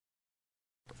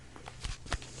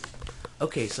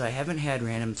Okay, so I haven't had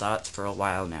random thoughts for a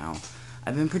while now.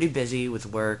 I've been pretty busy with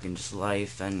work and just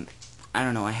life, and I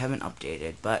don't know, I haven't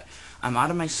updated, but I'm out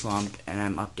of my slump and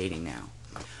I'm updating now.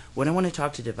 What I want to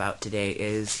talk to you about today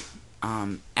is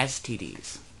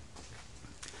STDs.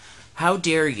 How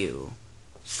dare you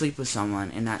sleep with someone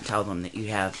and not tell them that you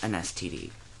have an STD?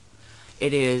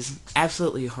 It is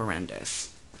absolutely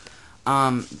horrendous.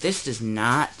 This does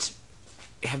not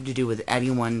have to do with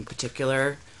anyone in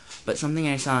particular, but something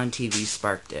I saw on TV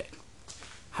sparked it.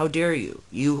 How dare you?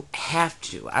 You have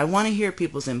to. I want to hear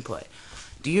people's input.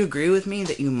 Do you agree with me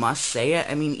that you must say it?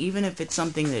 I mean, even if it's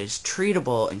something that is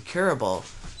treatable and curable,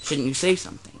 shouldn't you say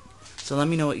something? So let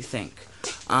me know what you think.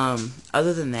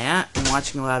 Other than that, I'm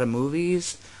watching a lot of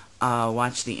movies.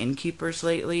 Watched The Innkeepers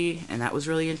lately, and that was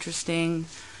really interesting.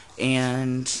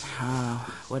 And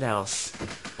what else?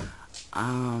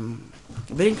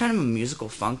 I've been in kind of a musical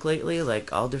funk lately,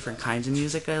 like all different kinds of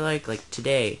music I like. Like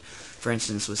today, for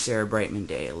instance, was Sarah Brightman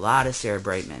Day. A lot of Sarah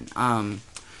Brightman.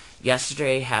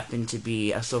 Yesterday happened to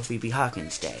be a Sophie B.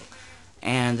 Hawkins Day.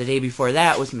 And the day before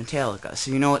that was Metallica.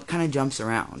 So, you know, it kind of jumps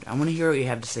around. I want to hear what you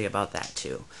have to say about that,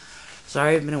 too.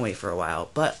 Sorry I've been away for a while,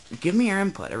 but give me your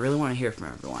input. I really want to hear from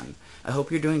everyone. I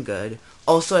hope you're doing good.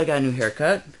 Also, I got a new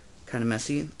haircut. Kind of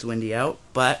messy. It's windy out.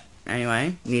 But,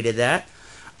 anyway, needed that.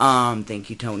 Thank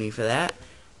you, Tony, for that.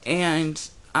 And,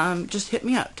 just hit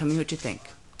me up. Tell me what you think.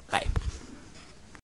 Bye.